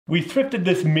We thrifted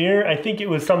this mirror, I think it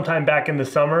was sometime back in the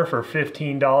summer for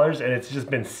 $15, and it's just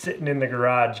been sitting in the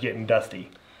garage getting dusty.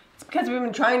 It's because we've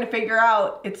been trying to figure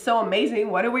out, it's so amazing,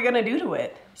 what are we gonna do to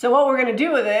it? So what we're gonna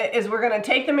do with it is we're gonna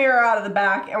take the mirror out of the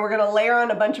back and we're gonna layer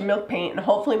on a bunch of milk paint and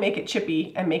hopefully make it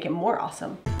chippy and make it more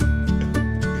awesome.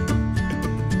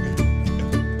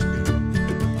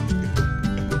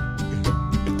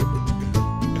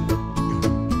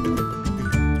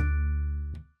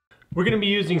 We're going to be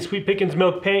using Sweet Pickins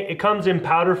milk paint. It comes in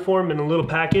powder form in a little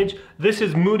package. This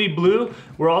is Moody Blue.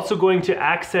 We're also going to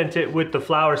accent it with the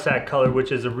flour sack color,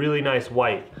 which is a really nice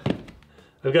white.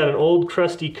 I've got an old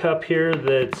crusty cup here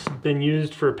that's been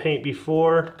used for paint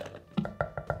before.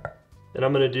 And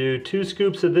I'm going to do 2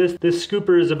 scoops of this. This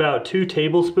scooper is about 2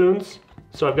 tablespoons.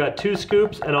 So I've got 2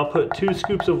 scoops, and I'll put 2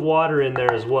 scoops of water in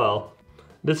there as well.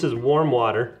 This is warm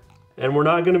water. And we're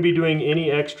not going to be doing any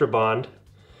extra bond,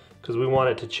 because we want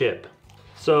it to chip.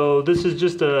 So this is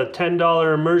just a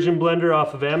 $10 immersion blender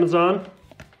off of Amazon.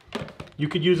 You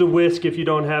could use a whisk if you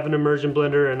don't have an immersion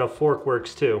blender, and a fork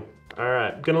works too. All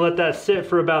right, gonna let that sit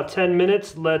for about 10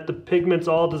 minutes, let the pigments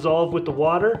all dissolve with the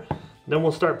water, then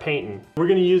we'll start painting. We're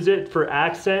gonna use it for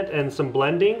accent and some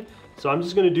blending, so I'm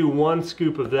just gonna do 1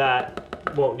 scoop of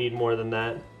that. Won't need more than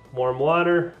that. Warm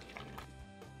water.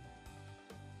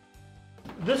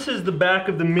 This is the back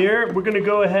of the mirror. We're gonna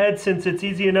go ahead, since it's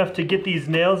easy enough to get these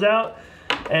nails out,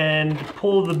 and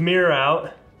pull the mirror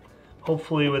out,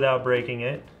 hopefully without breaking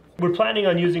it. We're planning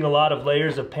on using a lot of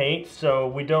layers of paint, so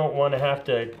we don't want to have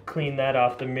to clean that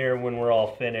off the mirror when we're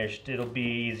all finished. It'll be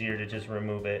easier to just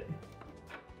remove it.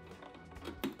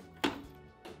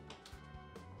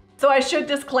 So I should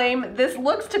disclaim, this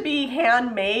looks to be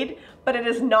handmade, but it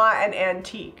is not an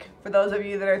antique. For those of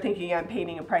you that are thinking I'm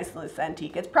painting a priceless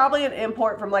antique, it's probably an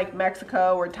import from like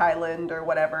Mexico or Thailand or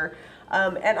whatever.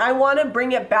 And I want to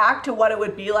bring it back to what it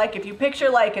would be like if you picture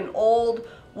like an old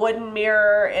wooden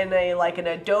mirror in an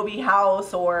adobe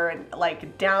house, or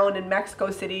like down in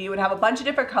Mexico City. You would have a bunch of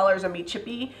different colors and be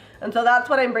chippy. And so that's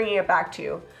what I'm bringing it back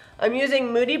to. I'm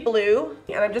using Moody Blue,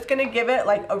 and I'm just gonna give it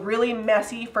like a really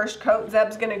messy first coat.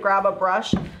 Zeb's gonna grab a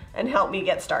brush and help me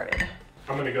get started.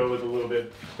 I'm gonna go with a little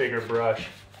bit bigger brush.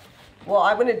 Well,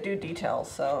 I'm gonna do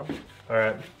details, so. All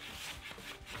right.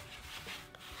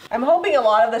 I'm hoping a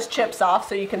lot of this chips off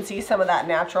so you can see some of that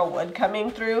natural wood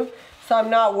coming through, so I'm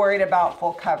not worried about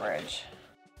full coverage.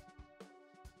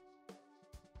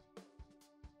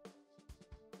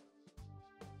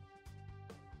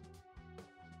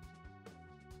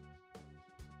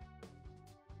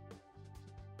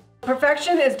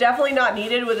 Perfection is definitely not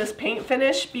needed with this paint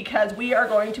finish because we are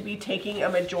going to be taking a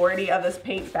majority of this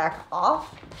paint back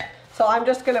off. So I'm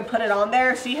just gonna put it on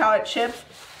there, see how it chips,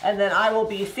 and then I will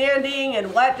be sanding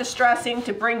and wet distressing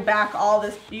to bring back all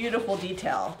this beautiful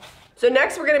detail. So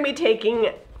next we're gonna be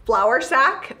taking flour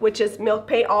sack, which is milk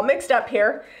paint all mixed up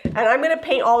here, and I'm gonna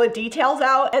paint all the details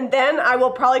out, and then I will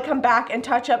probably come back and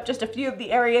touch up just a few of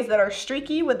the areas that are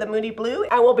streaky with the Moody Blue,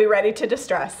 and we'll be ready to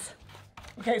distress.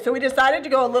 Okay, so we decided to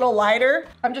go a little lighter.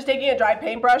 I'm just taking a dry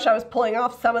paintbrush. I was pulling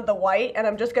off some of the white, and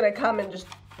I'm just gonna come and just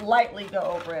lightly go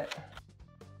over it.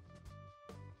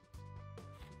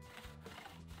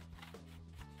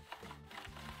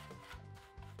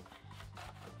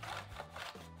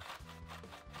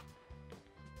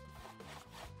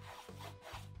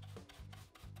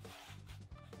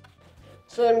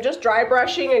 So I'm just dry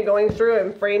brushing and going through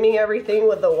and framing everything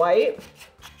with the white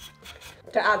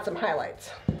to add some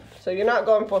highlights. So you're not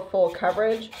going for full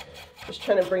coverage, just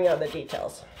trying to bring out the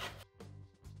details.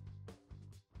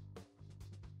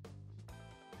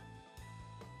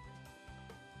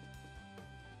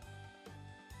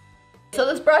 So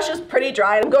this brush is pretty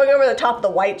dry. I'm going over the top of the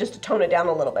white just to tone it down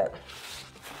a little bit.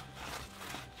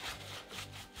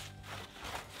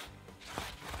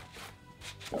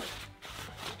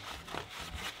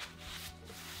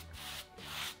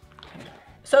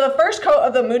 So the first coat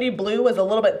of the Moody Blue was a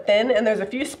little bit thin, and there's a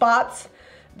few spots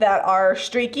that are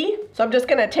streaky. So I'm just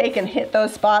gonna take and hit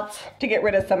those spots to get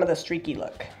rid of some of the streaky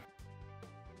look.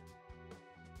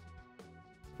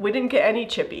 We didn't get any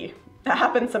chippy. That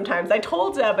happens sometimes. I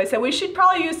told Zeb, I said, we should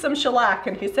probably use some shellac,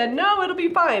 and he said, no, it'll be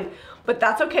fine. But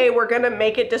that's okay, we're gonna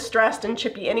make it distressed and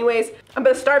chippy anyways. I'm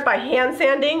gonna start by hand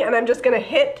sanding, and I'm just gonna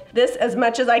hit this as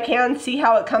much as I can, see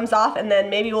how it comes off, and then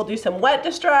maybe we'll do some wet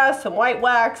distress, some white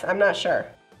wax, I'm not sure.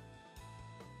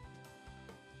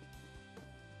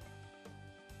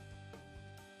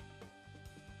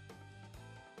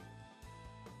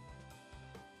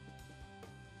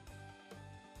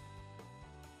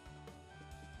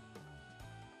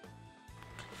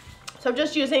 So I'm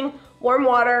just using warm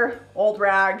water, old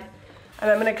rag, and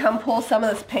I'm gonna come pull some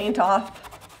of this paint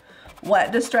off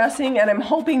wet distressing, and I'm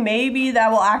hoping maybe that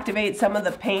will activate some of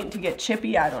the paint to get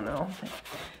chippy. I don't know.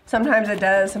 Sometimes it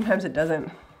does, sometimes it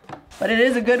doesn't. But it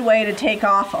is a good way to take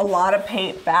off a lot of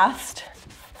paint fast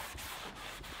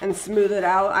and smooth it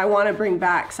out. I want to bring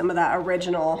back some of that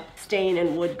original stain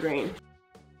and wood grain.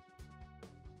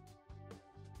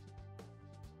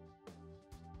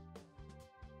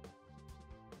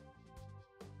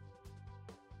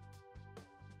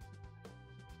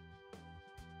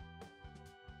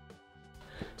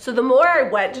 So the more I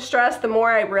wet distress, the more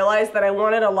I realized that I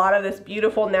wanted a lot of this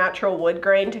beautiful natural wood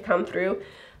grain to come through.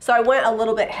 So I went a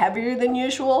little bit heavier than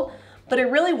usual, but it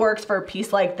really works for a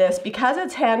piece like this because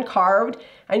it's hand carved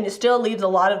and it still leaves a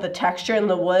lot of the texture in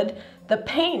the wood. The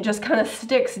paint just kind of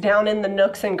sticks down in the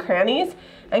nooks and crannies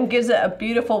and gives it a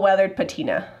beautiful weathered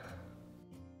patina.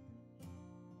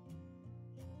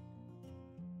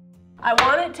 I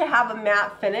want it to have a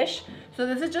matte finish, so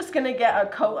this is just gonna get a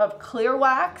coat of clear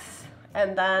wax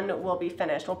and then we'll be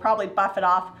finished. We'll probably buff it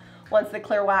off once the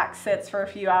clear wax sits for a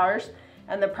few hours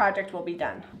and the project will be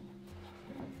done.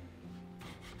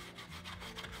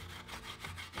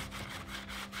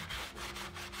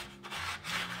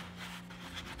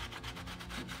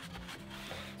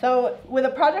 So with a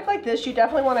project like this, you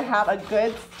definitely want to have a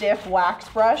good stiff wax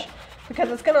brush because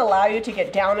it's going to allow you to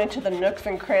get down into the nooks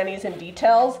and crannies and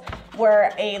details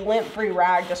where a lint-free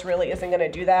rag just really isn't going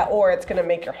to do that, or it's going to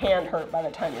make your hand hurt by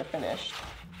the time you're finished.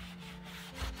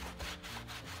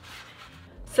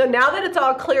 So now that it's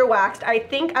all clear waxed, I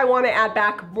think I want to add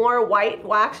back more white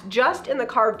wax just in the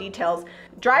carved details.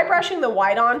 Dry brushing the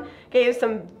white on gave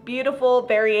some beautiful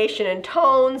variation in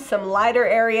tones, some lighter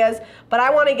areas, but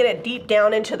I want to get it deep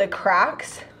down into the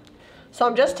cracks. So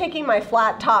I'm just taking my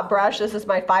flat top brush, this is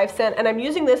my 5-cent, and I'm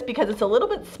using this because it's a little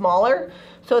bit smaller,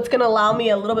 so it's going to allow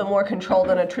me a little bit more control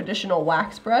than a traditional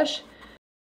wax brush.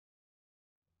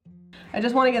 I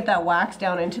just want to get that wax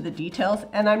down into the details,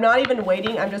 and I'm not even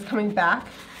waiting, I'm just coming back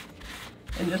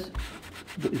and just...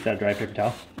 Is that a dry paper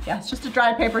towel? Yeah, it's just a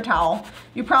dry paper towel.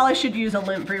 You probably should use a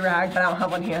lint-free rag, but I don't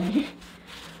have one handy.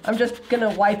 I'm just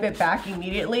gonna wipe it back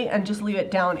immediately and just leave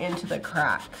it down into the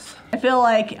cracks. I feel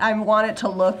like I want it to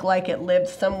look like it lived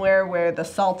somewhere where the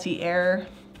salty air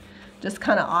just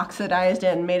kind of oxidized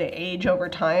it and made it age over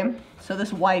time. So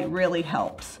this white really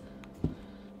helps.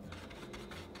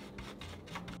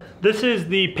 This is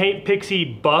the Paint Pixie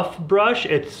Buff brush.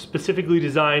 It's specifically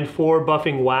designed for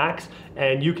buffing wax,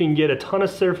 and you can get a ton of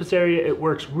surface area. It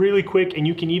works really quick, and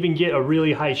you can even get a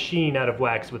really high sheen out of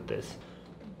wax with this.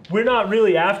 We're not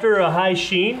really after a high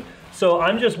sheen, so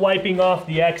I'm just wiping off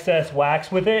the excess wax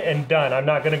with it and done. I'm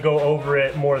not gonna go over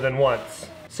it more than once.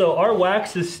 So our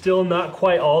wax is still not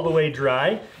quite all the way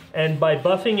dry, and by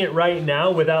buffing it right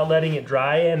now without letting it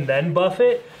dry and then buff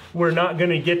it, we're not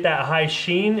gonna get that high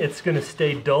sheen. It's gonna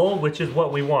stay dull, which is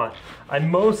what we want. I'm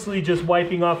mostly just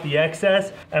wiping off the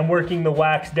excess and working the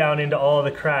wax down into all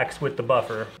the cracks with the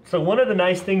buffer. So one of the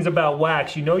nice things about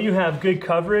wax, you know you have good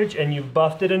coverage and you've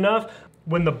buffed it enough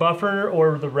when the buffer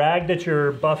or the rag that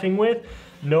you're buffing with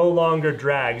no longer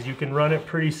drags. You can run it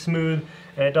pretty smooth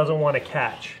and it doesn't want to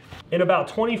catch. In about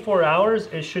 24 hours,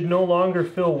 it should no longer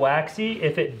feel waxy.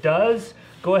 If it does,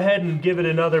 go ahead and give it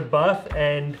another buff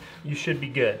and you should be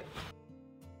good.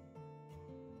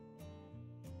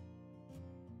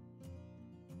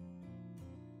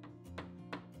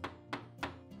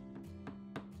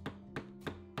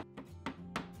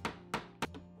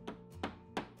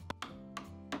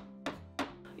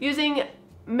 Using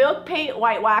milk paint,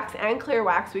 white wax, and clear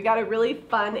wax, we got a really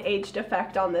fun aged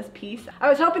effect on this piece. I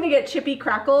was hoping to get chippy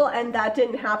crackle and that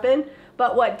didn't happen,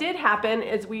 but what did happen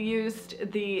is we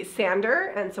used the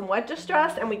sander and some wet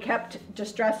distress and we kept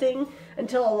distressing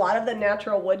until a lot of the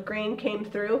natural wood grain came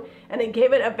through and it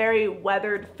gave it a very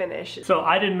weathered finish. So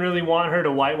I didn't really want her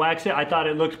to white wax it. I thought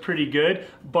it looked pretty good,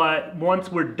 but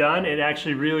once we're done, it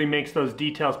actually really makes those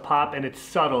details pop and it's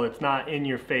subtle. It's not in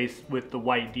your face with the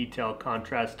white detail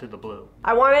contrast to the blue.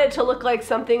 I wanted it to look like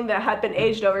something that had been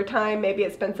aged over time. Maybe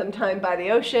it spent some time by the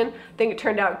ocean. I think it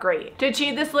turned out great. To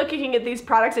achieve this look, you can get these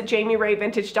products at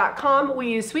jamirayvintage.com.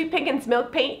 We use Sweet Pickens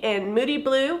milk paint in Moody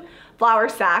Blue, flour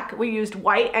sack. We used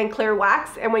white and clear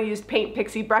wax, and we used Paint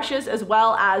Pixie brushes as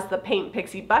well as the Paint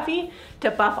Pixie Buffy to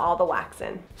buff all the wax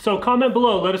in. So comment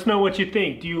below, let us know what you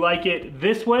think. Do you like it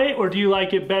this way or do you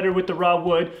like it better with the raw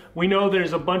wood? We know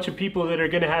there's a bunch of people that are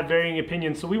gonna have varying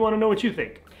opinions, so we wanna know what you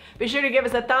think. Be sure to give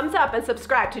us a thumbs up and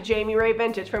subscribe to Jami Ray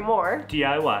Vintage for more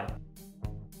DIY.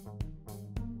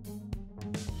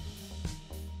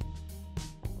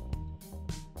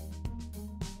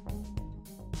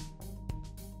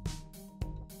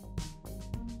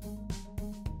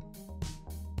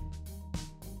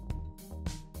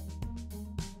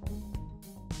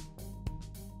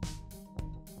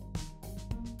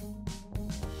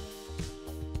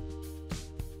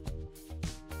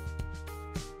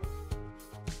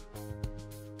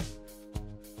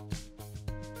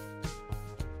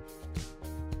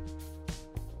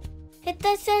 Hit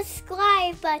the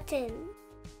subscribe button.